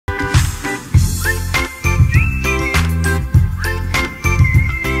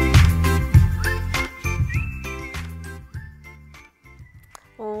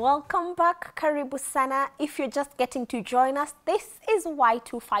Welcome back, Karibu Sana. If you're just getting to join us, this is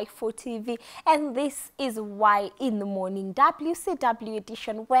Y254 TV and this is Y in the Morning WCW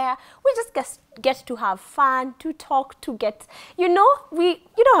edition, where we just get to have fun, to talk, to get, you know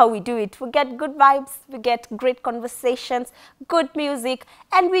how we do it. We get good vibes, we get great conversations, good music,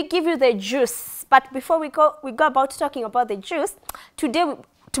 and we give you the juice. But before we go about talking about the juice, today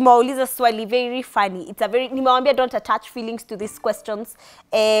tumauliza swali very funny. It's a very, nimewambia don't attach feelings to these questions.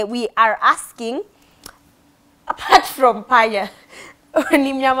 We are asking, apart from panya,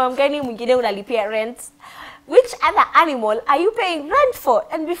 ni mnyama mgani mwingine unalipia rent? Which other animal are you paying rent for?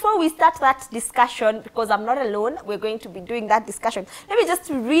 And before we start that discussion, because I'm not alone, we're going to be doing that discussion. Let me just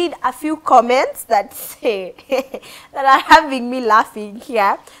read a few comments that say, that are having me laughing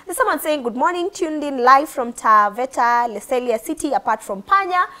here. There's someone saying, good morning, tuned in live from Taveta, Leselia City, apart from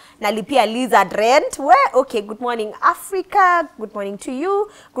Panya, nalipia lizard rent. Where? Okay, good morning, Africa. Good morning to you.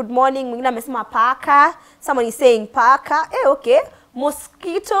 Good morning, mwingine amesema paka. Someone is saying paka. Okay.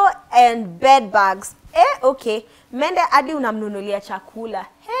 Mosquito and bed bugs. Okay. Mende adi unamnunulia chakula.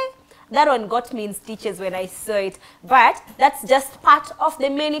 Hey, that one got me in stitches when I saw it. But that's just part of the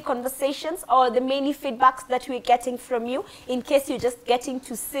many conversations or the many feedbacks that we're getting from you. In case you're just getting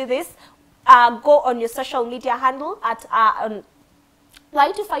to see this, go on your social media handle at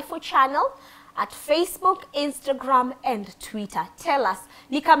Y254 channel, at Facebook, Instagram, and Twitter. Tell us,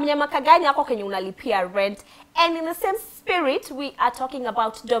 ni kamnyama kagani yako kenye unalipia rent? And in the same spirit, we are talking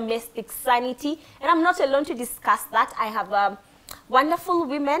about domestic sanity. And I'm not alone to discuss that. I have wonderful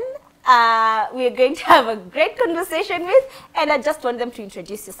women we are going to have a great conversation with. And I just want them to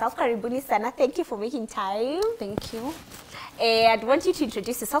introduce yourself. Karibuni Sana, thank you for making time. Thank you. I'd want you to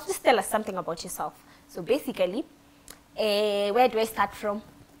introduce yourself. Just tell us something about yourself. So basically, where do I start from?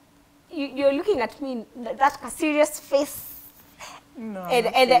 You're looking at me in that serious face. No, and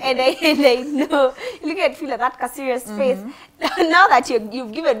I know, look at me like that serious face. Now that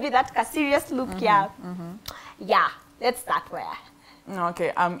you've given me that serious look, yeah, let's start where.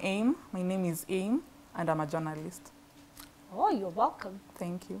 Okay, I'm Aim. My name is Aim, and I'm a journalist. Oh, you're welcome.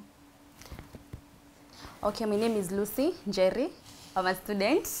 Thank you. Okay, my name is Lucy Jerry. I'm a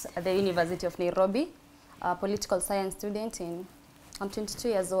student at the University of Nairobi, a political science student, and I'm 22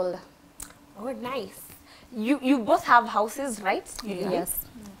 years old. Oh, nice. You both have houses, right? Yes.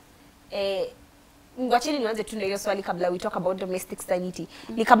 Ngwachini nianze tu na hiyo swali kabla we talk about domestic sanity.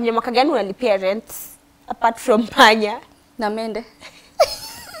 Ni kamnyama kagani unalipia rent apart from panya? Na mende.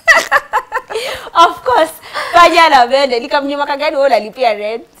 Of course, panya na mende. Ni kamnyama kagani unalipia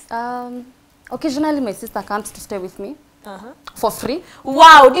rent? Occasionally my sister comes to stay with me. For free.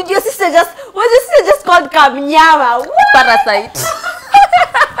 Wow, was your sister just called kamnyama? Parasite.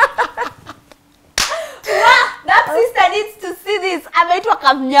 That sister needs to see this. Ameitwa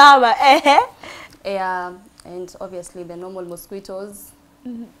kamnyama. Yeah, and obviously the normal mosquitoes.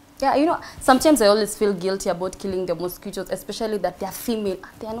 Yeah, you know, sometimes I always feel guilty about killing the mosquitoes, especially that they are female.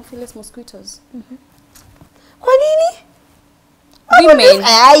 They are Anopheles mosquitoes. Kwa nini?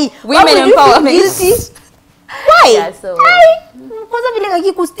 Women empowerment. Why? Yeah, so kwanza vile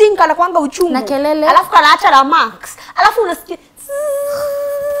kakikustinka na kwanga uchungu. Na kelele. Alafu kanaacha na marks. Alafu unasikia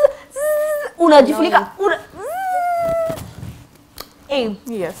unajifunika.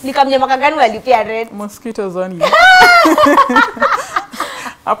 Yes. Ni kamnyama kagani unalipia rent? Mosquitoes only.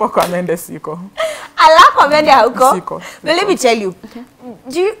 Hapo kwa mende siko. Ala kwa mende hauko? Siko. But let me tell you.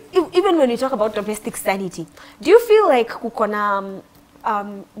 Do you, even when you talk about domestic sanity, do you feel like kukona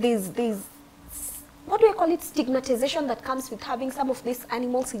these what do you call it, stigmatization that comes with having some of these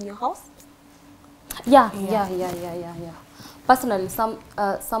animals in your house? Yeah. Personally, some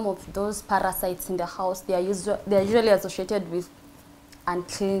of those parasites in the house, they are usually associated with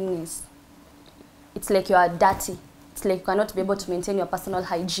uncleanness. It's like you are dirty. It's like you cannot be able to maintain your personal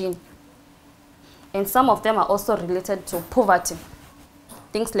hygiene. And some of them are also related to poverty.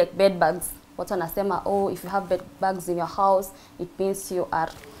 Things like bed bugs. Watu wanasema, oh, if you have bed bugs in your house, it means you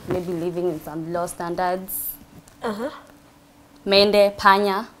are maybe living in some low standards. Mende,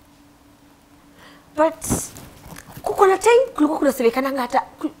 panya. But kuna time kulikuwa kunasemekana hata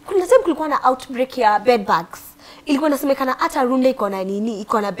kuna time kulikuwa na outbreak ya bed bugs. Ilikuwa inasemekana hata Runda iko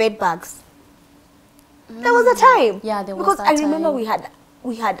na bed bugs. There was a time. Yeah, there was because that I remember time.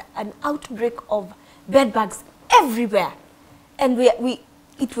 we had an outbreak of bed bugs everywhere. And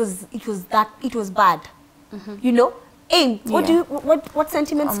it was bad. You know? Aim, what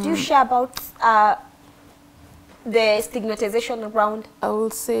sentiments do you share about the stigmatization around? I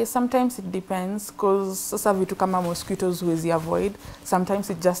will say sometimes it depends, because sasa vitu kama mosquitoes huwezi avoid. Sometimes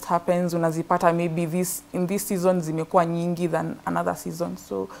it just happens, unazipata maybe in this season zimekuwa nyingi than another season,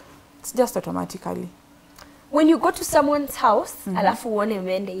 so it's just automatically. When you go to someone's house, alafu uone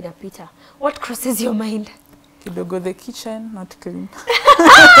mende inapita, what crosses your mind? Kidogo, the kitchen not clean.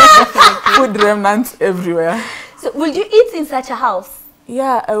 Food remnants everywhere. So will you eat in such a house?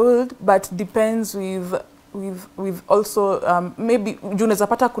 Yeah, I would, but depends with also maybe juu unaweza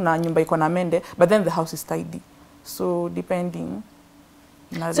pata kuna nyumba iko na mende, but then the house is tidy, so depending.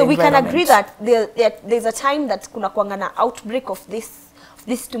 So we can agree that there's a time that kuna kuanga na outbreak of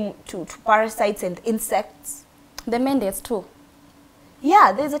this to parasites and insects. The mendes too.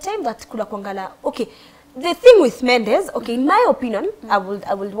 Yeah, there's a time that kuna kuanga na, okay, the thing with mendes, okay, in my opinion, I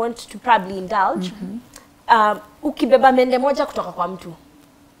would want to probably indulge. Ukibeba mende moja kutoka kwa mtu,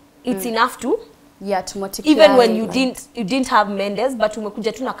 it's enough to, yeah, to multiply. even when you didn't have mendes, but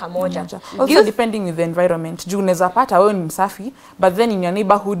umekuja tu na kamoja. Also depending with the environment. Juu unaweza pata wewe ni msafi, but then in your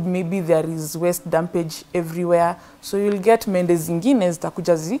neighborhood maybe there is waste dumpage everywhere, so you'll get mendes zingine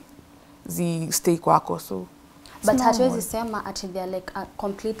zitakuja zi stay kwako, so but hatuwezi sema ati they are like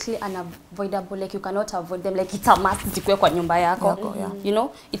completely unavoidable, like you cannot avoid them, like it's a must zikuwe kwa nyumba yako. Yeah. You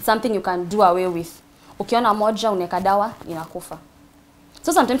know, it's something you can do away with. Ukiona moja uneka dawa inakufa.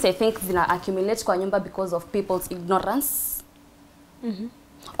 So sometimes I think zina accumulate kwa nyumba because of people's ignorance.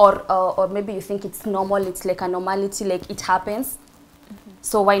 Or maybe you think it's normal, it's like a normality, like it happens.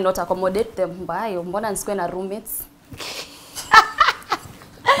 So why not accommodate them? Mbona nisikuwe na roommates?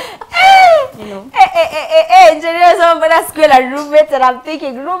 You know. Engineers mbona sikuwe na roommates, and I'm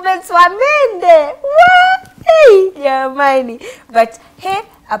thinking roommates wa mende. What? Hey, yeah, money. But hey,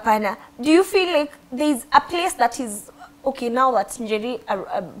 apana, do you feel like there's a place that is okay now that Njeri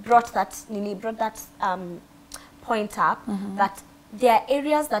brought that point up, that there are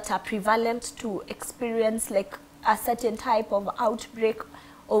areas that are prevalent to experience like a certain type of outbreak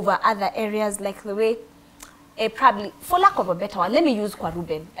over other areas, like the way probably, for lack of a better one, let me use kwa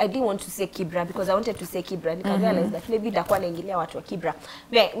Ruben. I didn't want to say Kibra because I wanted to say Kibra, and I realized that maybe ndakuwa naingilia watu wa Kibra.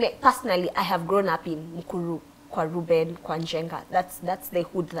 Personally, I have grown up in Mukuru, kwa Ruben, kwa Njenga. That's the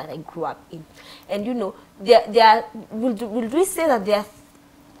hood that I grew up in. And you know, will we say that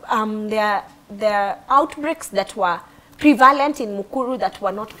there are outbreaks that were prevalent in Mukuru that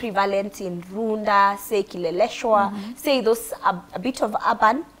were not prevalent in Runda, say Kileleshwa, say those a bit of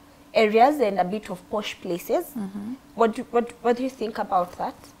urban areas and a bit of posh places. What do you think about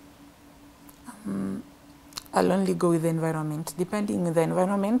that? I'll only go with the environment. Depending on the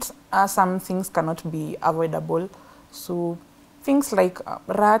environment, some things cannot be avoidable. So things like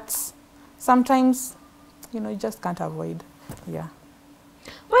rats, sometimes, you know, you just can't avoid. Yeah.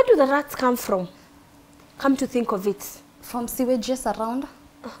 Where do the rats come from? Come to think of it. From sewages around.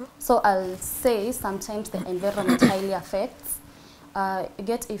 So I'll say sometimes the environment highly affects. You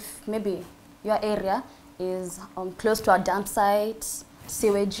get if maybe your area is close to a dump site,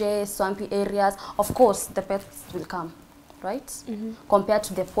 sewages, swampy areas, of course the pests will come, right? Compared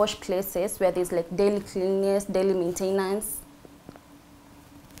to the posh places where there's like daily cleanliness, daily maintenance.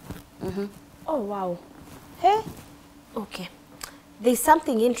 Oh wow. Hey, okay. There's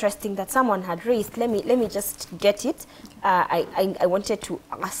something interesting that someone had raised. Let me just get it. I wanted to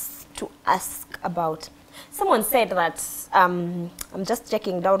ask about. Someone said that I'm just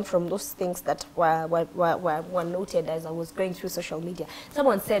checking down from those things that were noted as I was going through social media.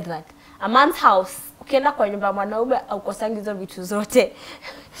 Someone said that a man's house, ukienda kwa nyumba mwanaume haukosangi hizo vitu zote.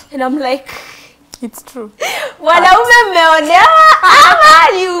 And I'm like, it's true. Wanaume mmeonea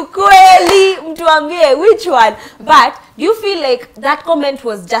ama ni ukweli? Mtuambie which one. But do you feel like that comment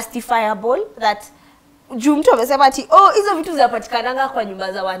was justifiable, that juu mtu amesema ati hizo vitu zinapatikananga kwa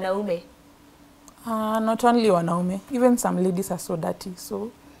nyumba za wanaume? Not only wanaume, even some ladies are so dirty.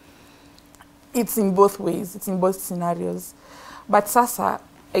 So it's in both ways, it's in both scenarios. But sasa,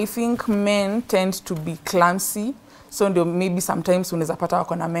 I think men tend to be clumsy. So ndio maybe sometimes unaweza pata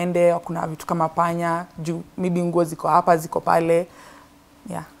wako na mende, kuna vitu kama panya, juu maybe nguo ziko hapa, ziko pale.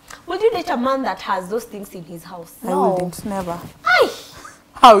 Yeah. Would you date a man that has those things in his house? I wouldn't, never. Ay!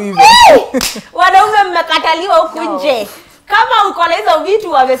 How even? Hey! Wanaume mmekataliwa huku nje. Kama uko na hizo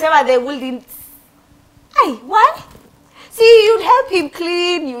vitu wamesema they wouldn't. Ay, why? See, you'd help him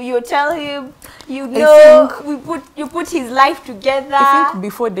clean, you tell him, you know, you put his life together. I think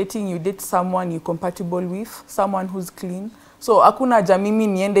before dating, you date someone you're compatible with, someone who's clean. So hakuna haja mimi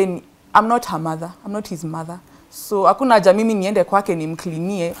niende, I'm not her mother, I'm not his mother. So hakuna haja mimi niende kwake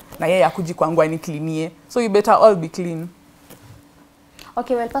nimcleanie na yeye akuji kwangu anicleanie. So you better all be clean.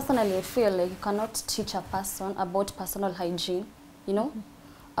 Okay, well, personally, I feel like you cannot teach a person about personal hygiene, you know?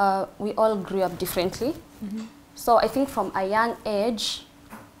 We all grew up differently. So I think from a young age,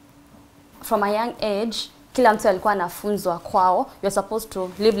 kila mtu alikuwa anafunzwa kwao, you're supposed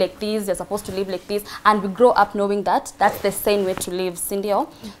to live like this, you're supposed to live like this, and we grow up knowing that that's the same way to live, sindio?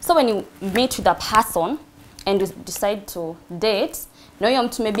 So when you meet with a person and you decide to date, na huyo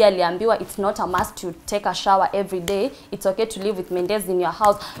mtu maybe aliambiwa it's not a must to take a shower every day, it's okay to live with Mendez in your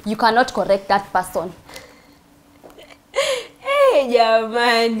house, you cannot correct that person.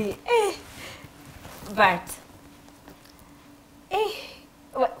 Jamani. But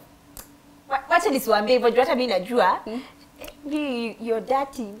wacha nisiwaambie hivyo, hata mimi najua you're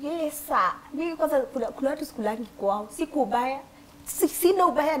dirty. Yes sir. Mimi kwanza kuna watu sikulangi kwao. Siku ubaya. Sina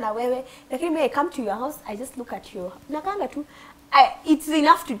ubaya na wewe. Lakini when I come to your house, I just look at you. Nakanga tu. It's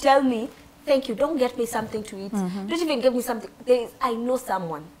enough to tell me, thank you, don't get me something to eat. Don't even give me something. I know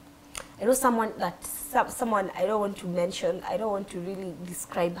someone that someone I don't want to mention. I don't want to really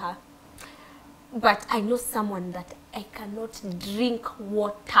describe her. But I know someone that I cannot drink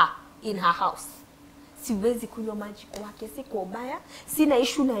water in her house. Siwezi kunywa maji kwake, si kwa ubaya, sina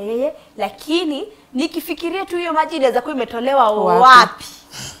issue na yeye, lakini nikifikiria tu hiyo maji inaweza kuwa imetolewa wapi.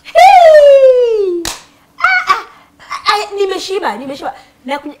 Nimeshiba.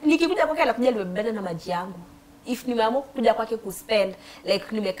 Na nikikuja kwake anakuja nimebebana na maji yangu. If nimeamua kuja kwake kuspend, like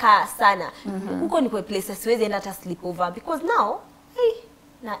nimekaa sana, huko ni kwa place siwezi enda hata sleep over because now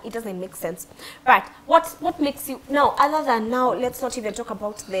it doesn't make sense. But what makes you now, other than now, let's not even talk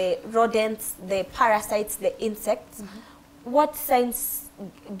about the rodents, the parasites, the insects. What signs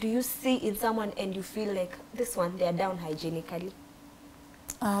do you see in someone and you feel like this one, they are down hygienically?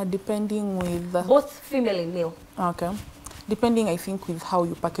 Depending with both female and male. Okay. Depending, I think, with how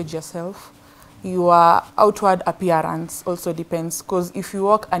you package yourself. Your outward appearance also depends, because if you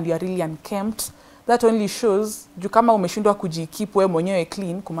walk and you are really unkempt, that only shows juu kama umeshindwa kujikeep wewe mwenyewe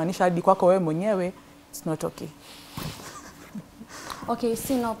clean, kumaanisha hadi kwako wewe mwenyewe, it's not okay. Okay,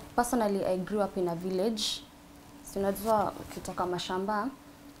 see, now personally I grew up in a village. So unajua ukitoka mashamba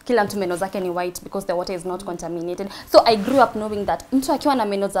kila mtu meno zake ni white because the water is not contaminated. So I grew up knowing that mtu akiwa na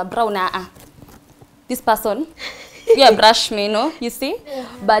meno za brown, this person yeah, brush meno, you see.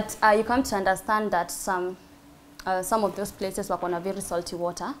 But you come to understand that some of those places were on a very salty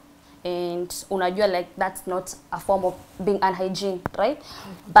water, and unajua like that's not a form of being unhygiene, right?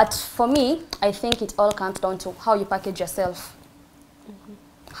 But for me, I think it all comes down to how you package yourself.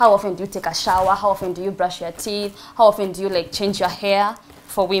 How often do you take a shower? How often do you brush your teeth? How often do you like change your hair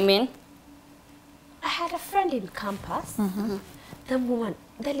for women? I had a friend in campus. The woman,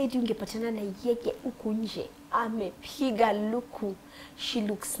 the lady ungepatana na yeye huku nje, amepiga luku. She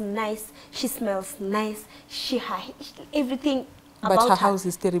looks nice, she smells nice, everything about her. But her house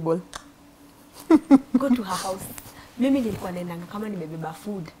is terrible. Go to her house. Mimi nilikuwa naendanga kama nimebeba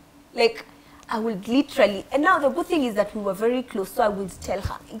food. Like I would literally, and now the good thing is that we were very close, so I would tell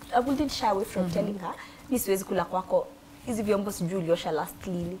her. I wouldn't shy away from telling her, mi siwezi kula kwako, hizi vyombo sijui uliosha last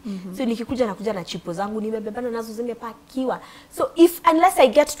lini. So nikikuja nakuja na chipo zangu, nimebebana nazo zimepakiwa. So unless I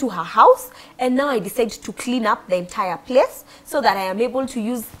get to her house, and now I decide to clean up the entire place, so that I am able to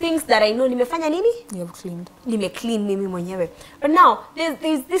use things that I know nimefanya nini? You have cleaned. Nime-clean mimi mwenyewe. But now,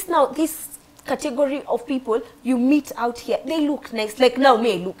 there's this category of people you meet out here. They look nice. Like now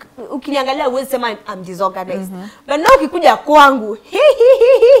me look. Ukiniangalia huwezi sema I'm disorganized. But now ukikuja kwangu,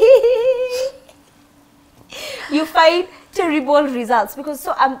 you find terrible results. Because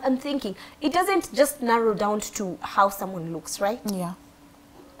so I'm thinking, it doesn't just narrow down to how someone looks, right? Yeah.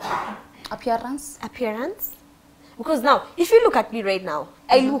 Appearance? Because now, if you look at me right now,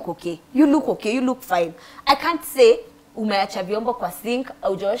 I look okay. You look okay. You look fine. I can't say umeacha vyombo kwa sink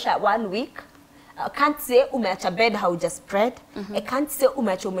haujaosha 1 week. I can't say umeacha bed hauja spread. I can't say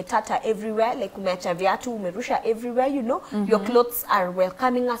umeacha umetata everywhere, like umeacha viatu umerusha everywhere, you know. Your clothes are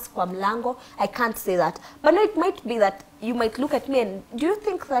welcoming us kwa mlango. I can't say that. But no, it might be that you might look at me and do you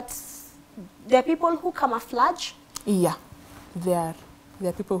think that there are people who camouflage? Yeah, there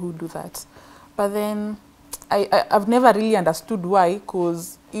are people who do that. But then I've never really understood why,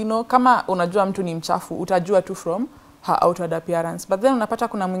 because you know, kama unajua mtu ni mchafu, utajua tu from her outward appearance. But then unapata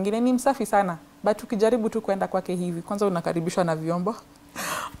kuna mwingine ni msafi sana, but ukijaribu tu kwenda kwake hivi, kwanza unakaribishwa na vyombo.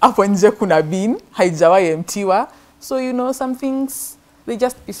 Hapo nje kuna bin, haijawahi emptiwa. So you know, some things they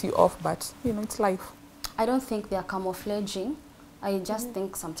just piss you off, but you know, it's life. I don't think they are camouflaging. I just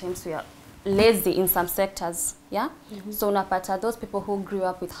think sometimes we are lazy in some sectors, yeah? So unapata those people who grew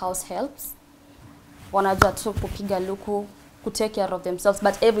up with house helps, wanajua tu kupiga luku, to take care of themselves,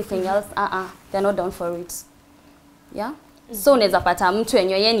 but everything else, they're not down for it. Yeah? So unaweza pata mtu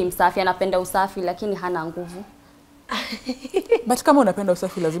yeye ni msafi, anapenda usafi lakini hana nguvu. But kama unapenda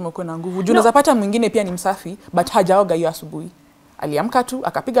usafi lazima uwe na nguvu. Unaweza pata mwingine pia ni msafi but hajaoga hiyo asubuhi. Aliamka tu,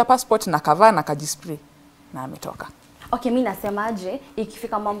 akapiga passport na kavaa na kajispray na ametoka. Okay, mimi nasemaje,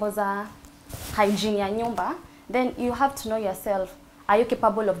 ikifika mambo za hygiene ya nyumba, then you have to know yourself. Are you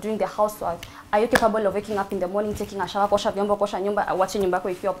capable of doing the housework? Are you capable of waking up in the morning, taking a shower, kosha vyombo, kosha nyumba, watching nyumba yako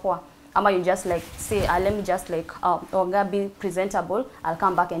ikiwa poa? Ama you just like say, let me just like be presentable, I'll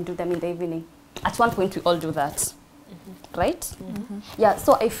come back and do them in the evening. At one point we all do that. Right? Yeah,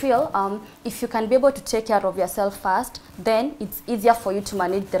 so I feel if you can be able to take care of yourself first, then it's easier for you to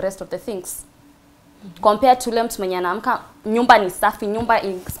manage the rest of the things. Compared to ule mtu mwenye anaamka nyumba ni safi, nyumba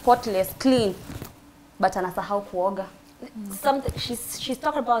is spotless, clean, but anasahau kuoga. She's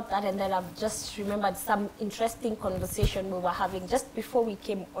talking about that, and then I've just remembered some interesting conversation we were having just before we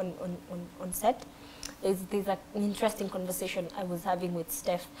came on set. There's an interesting conversation I was having with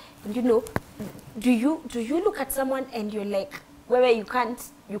Steph. And you know, do you look at someone and you're like, whether you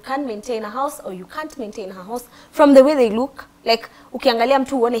can't maintain a house or you can't maintain a house from the way they look? Like ukiangalia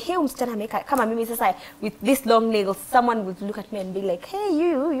mtu uone hey msichana ameka kama mimi sasa with this long nails, someone would look at me and be like, hey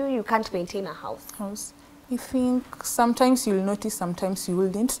you can't maintain a house. I think sometimes you'll notice, sometimes you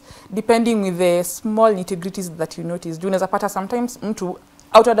wouldn't, depending with the small nitty-gritties that you notice. Unaweza pata sometimes mtu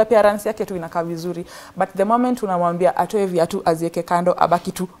outward appearance yake tu inakaa vizuri, but the moment unamwambia atoe viatu azieke kando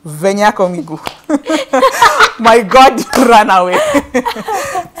abaki tu venye yako miguu. My God, run away.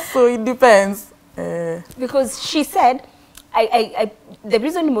 So it depends. Because she said, the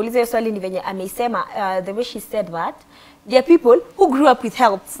reason nimeuliza hiyo swali ni venye ameisema, the way she said that, there are people who grew up with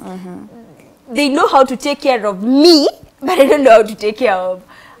health. They know how to take care of me, but I don't know how to take care of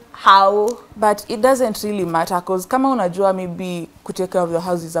how. But it doesn't really matter, because kama unajua maybe to take care of your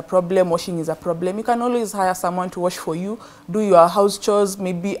house is a problem, washing is a problem, you can always hire someone to wash for you, do your house chores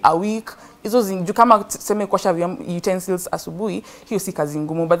maybe a week. Hizo zinju kama seme kuosha utensils asubuhi, hiyo si kazi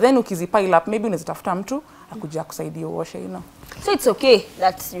ngumu. But then ukizipile up, maybe unaweza tafuta mtu akuja kusaidia uoshe, you know. So it's okay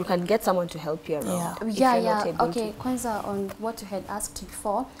that you can get someone to help you around. Yeah. Okay, kwanza on what you had asked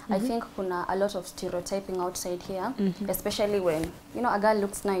before, I think kuna a lot of stereotyping outside here, especially when, you know, a girl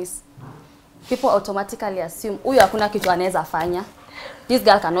looks nice. People automatically assume, huyu hakuna kitu anaweza fanya. This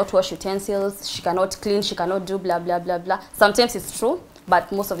girl cannot wash utensils, she cannot clean, she cannot do blah blah blah blah. Sometimes it's true,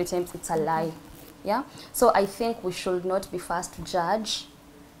 but most of the times it's a lie. Yeah? So I think we should not be fast to judge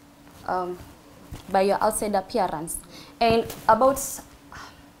by your outside appearance. And about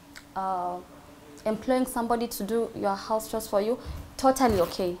employing somebody to do your house chores for you, totally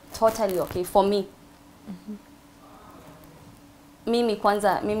okay for me. Mimi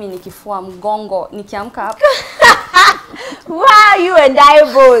kwanza, mimi nikifua mgongo, nikiamka hapa. Why you and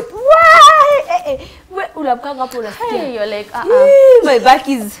I both? Why? Unamkanga hapo unasikia. Hey, you're like, my back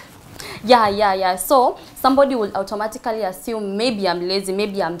is. Yeah. So somebody will automatically assume maybe I'm lazy,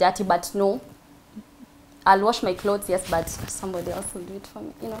 maybe I'm dirty, but no. I'll wash my clothes, yes, but somebody else will do it for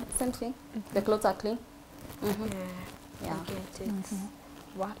me. You know, same thing. The clothes are clean. Yeah. I get it.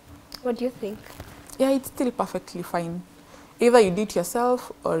 What do you think? Yeah, it's still perfectly fine. Either you do it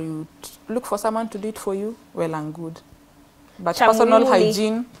yourself or you look for someone to do it for you, well and good. But personal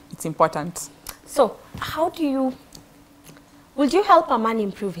hygiene, it's important. So, would you help a man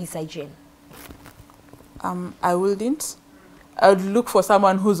improve his hygiene? I wouldn't. I would look for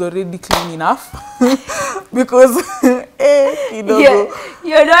someone who's already clean enough. Because, you know,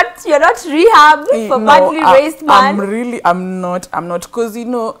 you're not rehab for badly raised man. I'm not. Because, you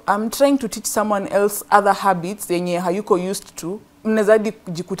know, I'm trying to teach someone else other habits yenye hayuko used to. Mnezadi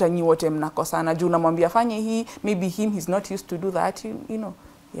jikuta nyi wote mnakosana. Juu unamwambia fanye hii, maybe he's not used to do that, you know.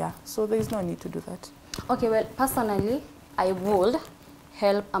 Yeah, so there is no need to do that. Okay, well, personally, I would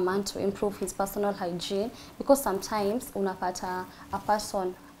help a man to improve his personal hygiene, because sometimes unapata a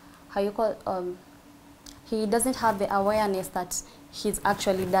person he doesn't have the awareness that he's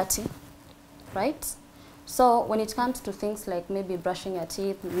actually dirty, right? So when it comes to things like maybe brushing your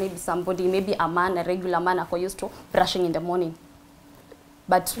teeth, maybe a man, a regular man, are used to brushing in the morning,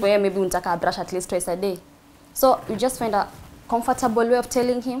 but where maybe untaka brush at least twice a day. So you just find a comfortable way of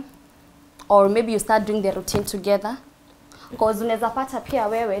telling him, or maybe you start doing the routine together. Because unaweza pata pia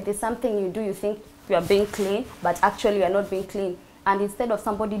wewe, there's something you do, you think you are being clean, but actually you are not being clean. And instead of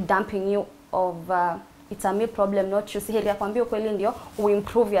somebody dumping you of it's a me problem, not you, siheri ya kwambia ukweli ndio, we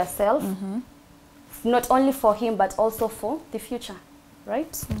improve yourself. Not only for him, but also for the future.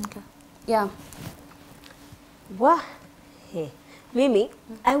 Right? Okay. Yeah. What? Hey, Mimi,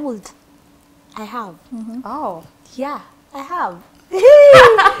 I have. Oh. Yeah, I have.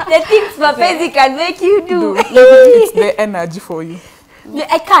 The things Mapenzi can make you do. It's the energy for you.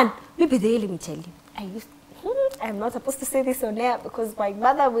 I can. Maybe let me tell you. I'm not supposed to say this on air because my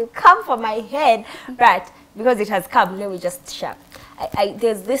mother will come for my head. But because it has come, let me just share.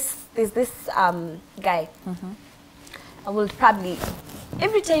 There's this guy. I will probably,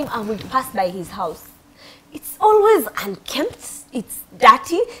 every time I will pass by his house, it's always unkempt, it's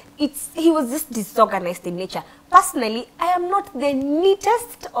dirty, he was just disorganized in nature. Personally, I am not the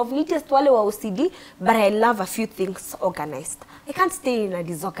neatest of neatest wale wa OCD, but I love a few things organized. I can't stay in a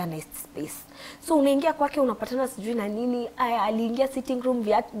disorganized space. So unaingia kwake unapatana sijui na nini, aliingia sitting room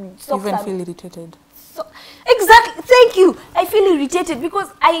even feel irritated. So, exactly, thank you. I feel irritated because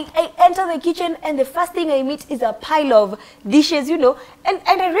I enter the kitchen and the first thing I meet is a pile of dishes, you know, and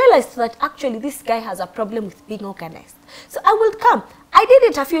I realized that actually this guy has a problem with being organized. So I will come. I did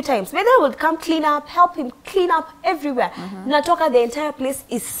it a few times. Maybe I would come clean up, help him clean up everywhere. Natoka, the entire place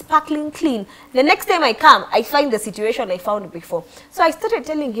is sparkling clean. The next time I come, I find the situation I found before. So I started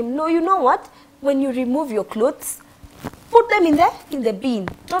telling him, no, you know what? When you remove your clothes, put them in the bin.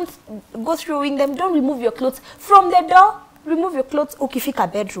 Don't go throwing them. Don't remove your clothes from the door. Remove your clothes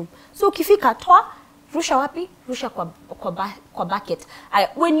ukifika bedroom. So ukifika toa, rusha wapi? Rusha kwa bucket.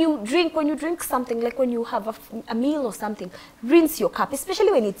 When you drink something, like when you have a meal or something, rinse your cup,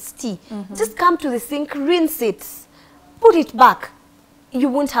 especially when it's tea. Just come to the sink, rinse it, put it back. You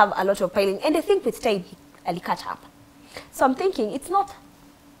won't have a lot of piling. And I think with time, I'll cut up. So I'm thinking it's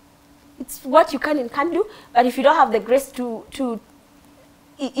what you can and can't do, but if you don't have the grace to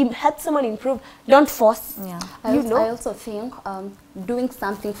help someone improve, don't force. Yeah. I also think doing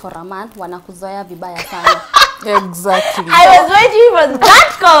something for a man wanakuzoea vibaya sana. Exactly. I was waiting for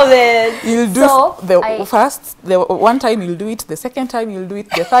that comment. You'll do the one time you'll do it, the second time you'll do it,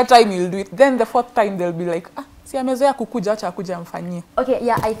 the third time you'll do it, then the fourth time they'll be like, si amezoea kukuja, acha akuja amfanyie. Okay,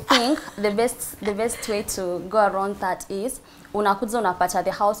 yeah, I think the best way to go around that is unakuja unapata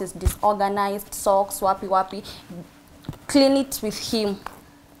the house is disorganized, socks wapi, clean it with him.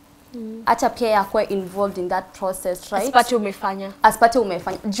 Acha pia yakwe involved in that process, right? Aspate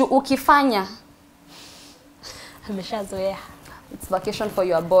umefanya. Juu ukifanya ameshazoea. It's vacation for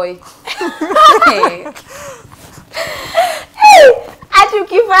your boy. Hey. Ati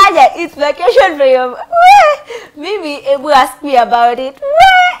ukifanya, it's vacation for your maybe Ebu ask me about it.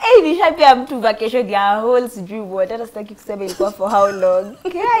 Nishapia mtu vacation ya whole sijui what. Hata sitaki kusema ilikuwa for how long.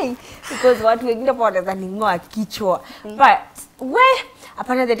 Okay. Because watu wengine pa wanaweza ningoa kichwa. But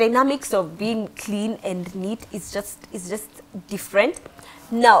apart the dynamics of being clean and neat is just different.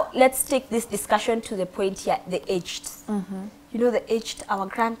 Now, let's take this discussion to the point here, the aged. You know, the aged, our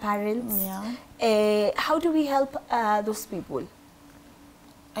grandparents. Yeah. How do we help those people?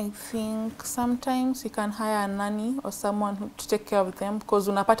 I think sometimes you can hire a nanny or someone to take care of them, because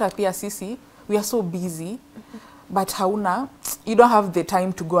unapata pia sisi, we are so busy, but you don't have the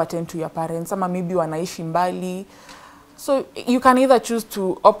time to go attend to your parents, ama maybe wanaishi mbali. So you can either choose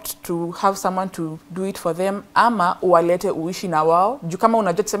to opt to have someone to do it for them, ama uwalete uishi na wao. Juu kama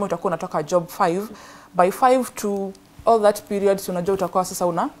unajua tuseme utakuwa unatoka job 5, by 5 to all that period, so unajua utakuwa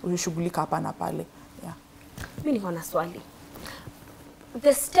sasa unashughulika hapa na pale. Yeah. Mimi niko na swali.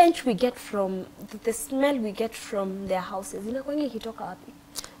 The stench we get from, the smell we get from their houses, inakuanga ikitoka wapi?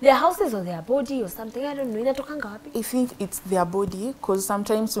 Their houses or their body or something, I don't know, inatokanga wapi? I think it's their body, because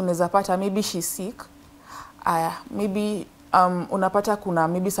sometimes unaweza pata maybe she's sick. Maybe unapata kuna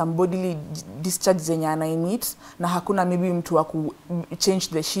maybe some bodily discharge zenye anaimit na hakuna maybe mtu wa ku change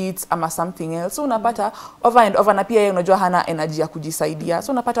the sheets ama something else. So unapata over and over, na pia yeye unajua hana energy ya kujisaidia.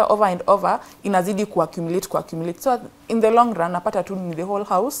 So unapata over and over inazidi accumulate. So in the long run unapata tu the whole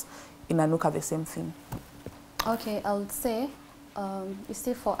house inanuka the same thing. Okay, I would say you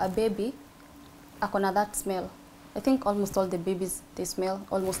see, for a baby akona that smell. I think almost all the babies, they smell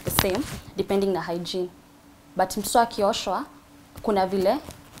almost the same depending na hygiene. But mtoto akioshwa kuna vile,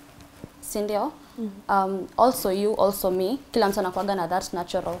 si ndio? Also you, also me, kila mtu anakuaga na that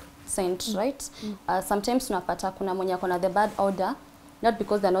natural scent, right? Sometimes tunapata kuna mwenye akona the bad odor, not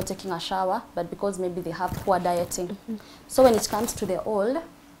because they're not taking a shower, but because maybe they have poor dieting. So when it comes to the old,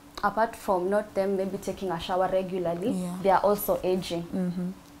 apart from not them maybe taking a shower regularly, they are also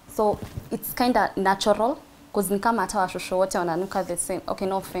aging. So it's kind of natural, because ni kama hata washosho wote wananuka the same. Okay,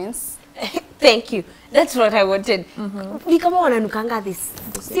 no offense. Thank you. That's what I wanted. Ni kama wananukanga this.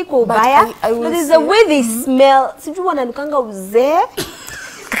 Siko ubaya. But there's a way they smell. Sijui wananukanga uzee.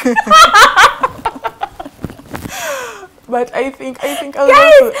 But I think Guys, I'm sorry.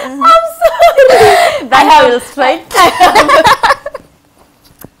 That I will strike.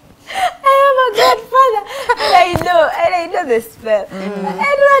 I am a godfather. And I know the smell. And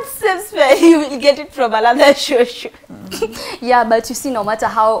that same smell, you will get it from another shoshu. Yeah, but you see, no matter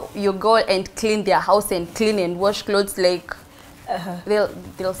how you go and clean their house and clean and wash clothes, like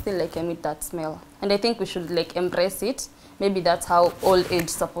they'll still like emit that smell. And I think we should like embrace it. Maybe that's how old age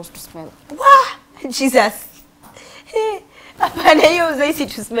is supposed to smell. Wow, Jesus. Apana hiyo uzaisi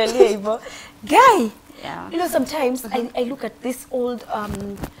to smell hivyo. Guy. Yeah. You know, sometimes I look at this old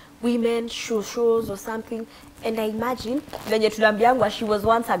women shows or something, and I imagine venye tunaambiangwa she was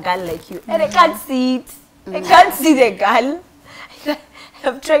once a girl like you, and I can't see it. I can't see the girl.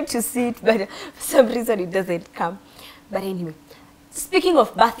 I'm trying to see it, but for some reason it doesn't come. But anyway, speaking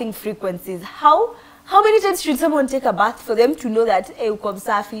of bathing frequencies, how many times should someone take a bath for them to know that hey, uko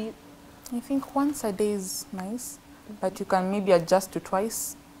msafi? I think once a day is nice, but you can maybe adjust to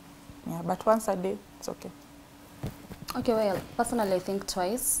twice. Yeah, but once a day, it's okay. Okay, well, personally I think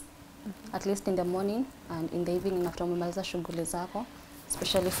twice, at least in the morning and in the evening after umemaliza shughuli zako,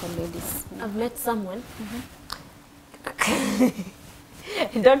 especially for ladies. I've met someone.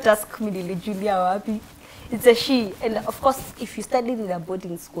 Don't ask me nilijulia wapi. It's a she, and of course, if you studied in a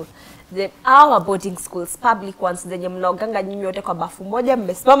boarding school, our boarding schools, public ones, zenye mnaoganga nyinyi wote kwa bafu moja,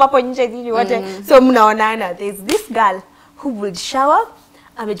 mmesimama hapo nje nyinyi wote, so mnaonana. There's this girl who would shower,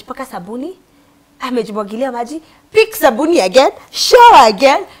 amejipaka sabuni, amejimwagilia maji, pick sabuni again, shower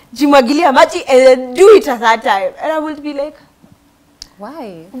again, jimwagilia maji, and then do it at that time. And I would be like,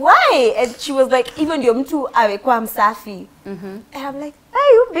 why? Why? And she was like, even ndio mtu amekuwa msafi. And I'm like,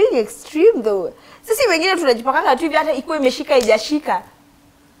 are you being extreme though? Sisi wengine tunajipakanga tu hivi hata ikuwe imeshika ijashika.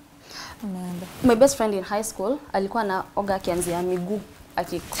 My best friend in high school alikuwa na oga akianzia miguu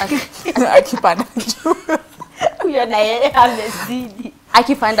Akipanda juu. Huyo na yeye amezidi.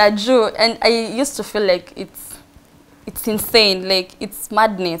 Akipanda juu, and I used to feel like it's insane, like it's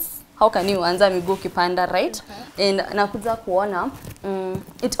madness. How can you anza miguu kipanda, right? And nakuja kuona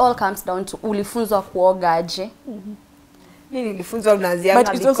it all comes down to ulifunzwa kuoga aje. Mimi nilifunzwa unaanzia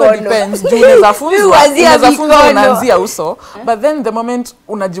mikono. But it also depends. Unaweza funzwa unaanzia uso, but then the moment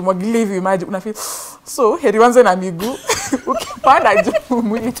unajimwagilia hivi imagine una feel so heri wanze na miguu ukipanda juu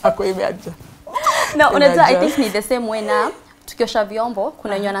mwili itakuwa imeaja. No, unajua I think ni the same way na tukiosha vyombo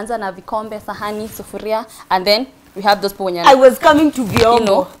kuna wenye wanaanza na vikombe, sahani, sufuria, and then we have those people. I was coming to vyombo. You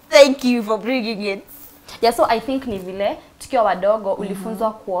know? Thank you for bringing it. Yeah, so I think ni vile tukiwa wadogo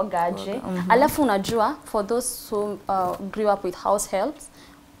ulifunzwa kuoga aje. Alafu unajua for those who grew up with house helps,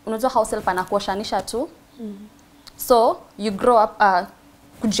 unajua house help anakuoshanisha tu. So you grow up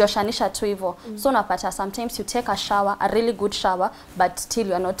kujioshanisha tu hivyo. So unapata sometimes you take a shower, a really good shower, but still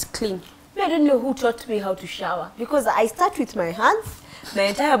you are not clean. I don't know who taught me how to shower, because I start with my hands, my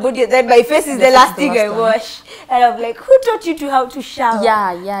entire body, and then my face is the last thing I wash. And I'm like, who taught you how to shower?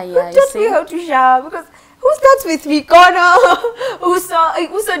 Yeah. Who taught me how to shower? Because who starts with mikono? who saw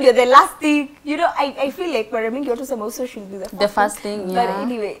you're the last thing? You know, I feel like mara mingi watu sema uso should be the first thing. Yeah. But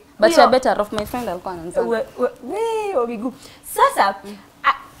anyway. But you're better off. My friend alikuwa anaanza. Omigu. Sasa,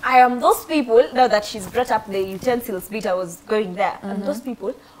 I am those people, now that she's brought up the utensils bit, I was going there. I'm those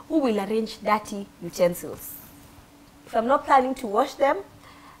people who will arrange dirty utensils. If I'm not planning to wash them,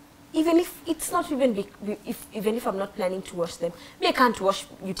 even if it's not even even if I'm not planning to wash them, I can't wash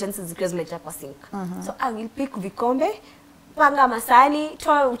utensils because my japa sink. So I will pick vikombe, panga masani,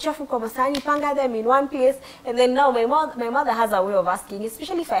 toa uchafu kwa masani, panga them in one place, and then now my mother has a way of asking,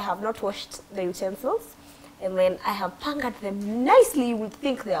 especially if I have not washed the utensils, and then I have pangaed them nicely, you would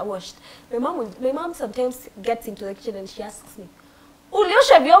think they are washed. My mom sometimes gets into the kitchen and she asks me,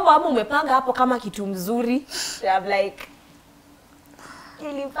 uliosha vyombo ama umepanga hapo kama kitu mzuri? I'm like,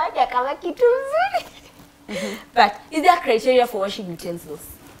 nilifanya kama kitu mzuri. But is there a criteria for washing utensils?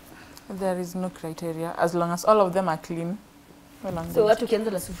 There is no criteria as long as all of them are clean. So watu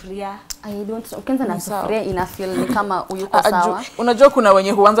ukianza na sufuria? I don't. Ukianza na sufuria ina feel ni kama uyuko sawa. Unajua kuna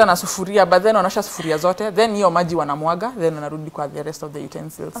wenye huanza na sufuria but then wanaosha sufuria zote, then hiyo maji wanamwaga, then wanarudi kwa the rest of the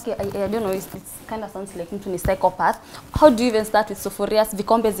utensils. Okay, I don't know, it kind of sounds like mtu ni psychopath. How do you even start with sufurias?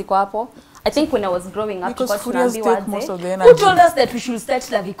 Vikombe ziko hapo. I think when I was growing up, because sufurias take most of the energy. Who told us that we should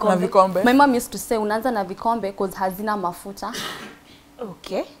start na vikombe? My mom used to say unaanza na vikombe because hazina mafuta.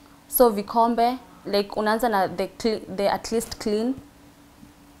 Okay. So vikombe, like unaanza na the at least clean.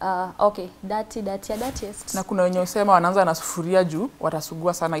 Okay, dirtiest. Na kuna wenye usema wanaanza na sufuria juu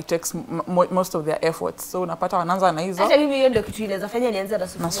watasugua sana, it takes most of their efforts. So unapata wanaanza na hizo. Hata mimi hiyo ndio kitu inaweza fanya nianze na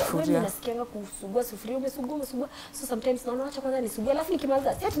sufuria. Mimi nasikianga kusugua sufuria, umesugua. So sometimes naona acha kwanza nisugua, alafu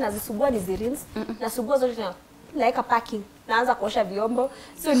nikimaliza si ati nazisugua nizirinse, nasugua zote tena like a packing. Naanza kuosha vyombo.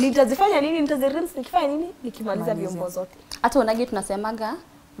 So nitazifanya nini? Nitazirinse nikifanya nini? Nikimaliza vyombo zote. Hata unagi tunasemaga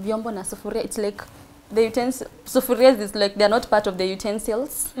vyombo na sufuria, it's like the utensils, sufurias is like they're not part of the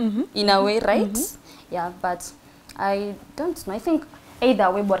utensils in a way, right? Yeah, but I don't know. I think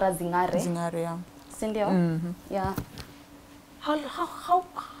either way bora zingare. Zingare, yeah. Sindio? Yeah.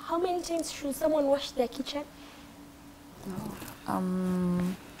 How many times should someone wash their kitchen?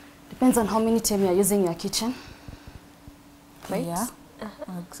 Depends on how many times you're using your kitchen. Right? Yeah.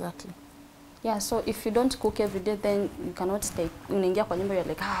 Exactly. Yeah, so if you don't cook every day, then you cannot stay. Unaingia kwa nyumba, you're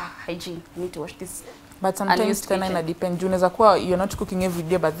like, hygiene, I need to wash this. But sometimes tena ina depend. Unaweza kuwa you're not cooking every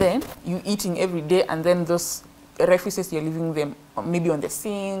day, but then you eating every day, and then those references you're leaving them maybe on the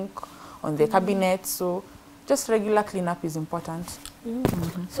sink, on the cabinet. So just regular cleanup is important.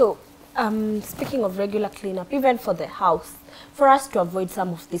 So speaking of regular cleanup, even for the house, for us to avoid some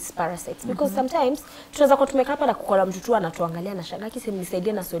of these parasites, because sometimes tunaweza kwa tumeka hapa na kukola mtu tu anatuangalia na shangaa kisi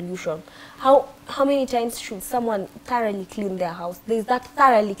mnisaidie na solution. How many times should someone thoroughly clean their house? There's that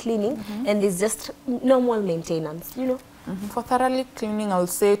thoroughly cleaning and there's just normal maintenance, you know. For thoroughly cleaning, I'll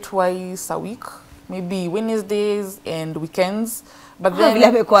say twice a week, maybe Wednesdays and weekends. But then Vile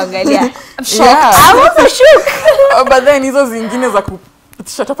amekuangalia. I'm shocked. I'm also shocked. But then hizo zingine za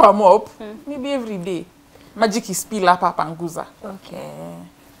kupitisha tapa mop, maybe every day. Magic is spill hapa panguza.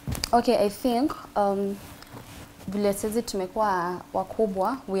 Okay, I think vile sisi tumekuwa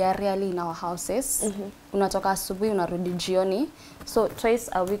wakubwa, we are really in our houses. Unatoka asubuhi unarudi jioni. So twice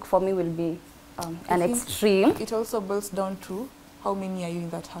a week for me will be an extreme. It also boils down to how many are you in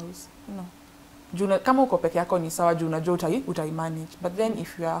that house, you know. Juna, kama uko peke yako ni sawa, juu unajua utai manage. But then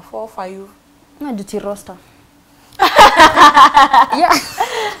if you are 4, 5, na duty roster. Yeah.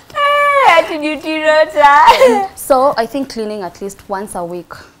 Duty roster. So I think cleaning at least once a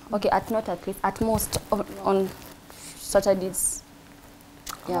week. Okay, at most on Saturdays.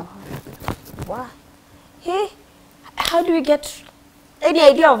 Yeah. Wow. Hey, how do we get any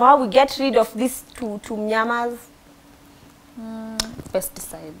idea of how we get rid of these two mnyamas?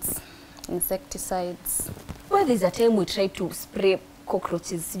 Pesticides, insecticides. Well, there's a time we try to spray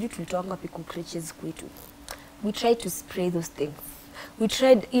cockroaches. You tulitoa ngapi cockroaches kwetu? We tried to spray those things. We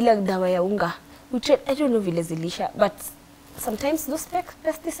tried ila dawa ya unga. We tried, I don't know vile zilisha, but sometimes those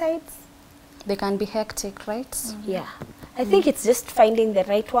pesticides, they can be hectic, right? Yeah. I think it's just finding the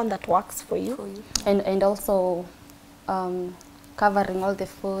right one that works for you. And also covering all the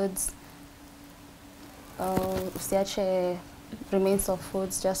foods. Usiache remains of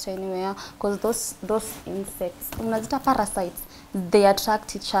foods just anywhere, because those insects, unazita parasites, they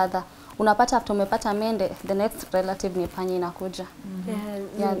attract each other. Unapata after umepata mende, the next relative ni panya inakuja.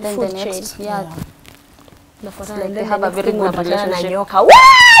 Yeah, then the next chain. Yeah. Like they have a very good relationship.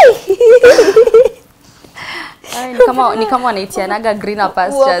 Ni kama wanaitianaga greener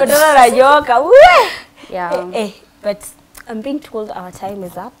pastures. Na nyoka. Yeah. But I'm being told our time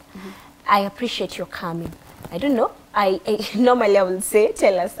is up. I appreciate your coming. I don't know. I normally I will say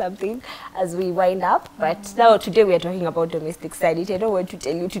tell us something as we wind up, but now today we are talking about domestic sanity. I don't want to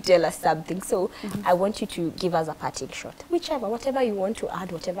tell you to tell us something, so I want you to give us a parting shot, whatever you want to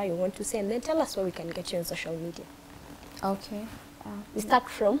add, whatever you want to say, and then tell us where we can get you on social media. Okay. We start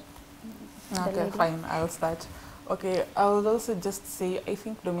from. Okay, fine. I'll start. Okay, I will also just say I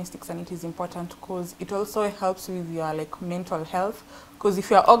think domestic sanity is important because it also helps with your mental health. Because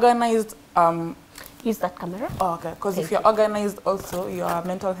if you are organized, use that camera. Oh, okay, because if you're organized, also your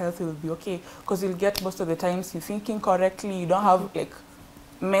mental health will be okay. Because you'll get most of the times you're thinking correctly. You don't have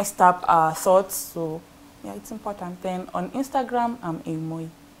messed up thoughts. So yeah, it's important. Then on Instagram, I'm Amoy.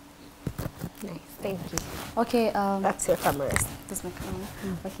 Nice, thank you. Okay, that's your camera. This is my camera.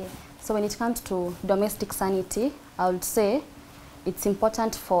 Okay. So when it comes to domestic sanity, I would say it's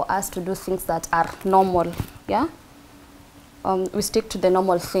important for us to do things that are normal. Yeah. We stick to the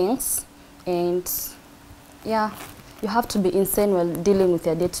normal things, and yeah, you have to be insane while dealing with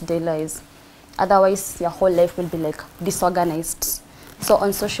your day-to-day lives. Otherwise, your whole life will be disorganized. So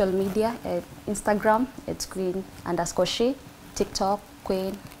on social media, Instagram, it's Queen_she, TikTok,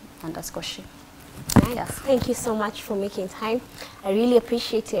 Queen_she. Nice. Yeah. Thank you so much for making time. I really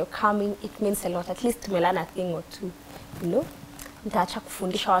appreciate your coming. It means a lot. At least tumelana a thing or two. You know? Nitaacha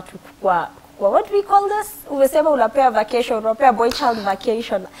kufundisha watu kwa what do we call this? Umesema unapea vacation, unapea boy child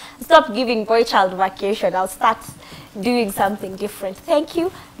vacation. Stop giving boy child vacation. I'll start doing something different. Thank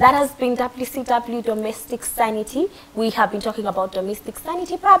you. That has been WCW Domestic Sanity. We have been talking about domestic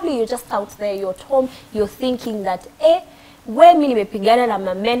sanity. Probably you're just out there, you're at home, you're thinking that, where mimi nimepigana na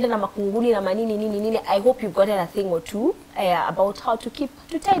mamende na makunguni na manini nini. I hope you've gotten a thing or two about how to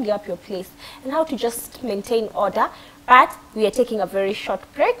tidy up your place and how to just maintain order. But we are taking a very short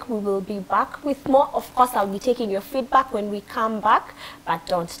break. We will be back with more. Of course, I'll be taking your feedback when we come back, but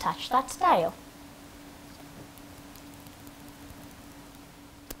don't touch that dial.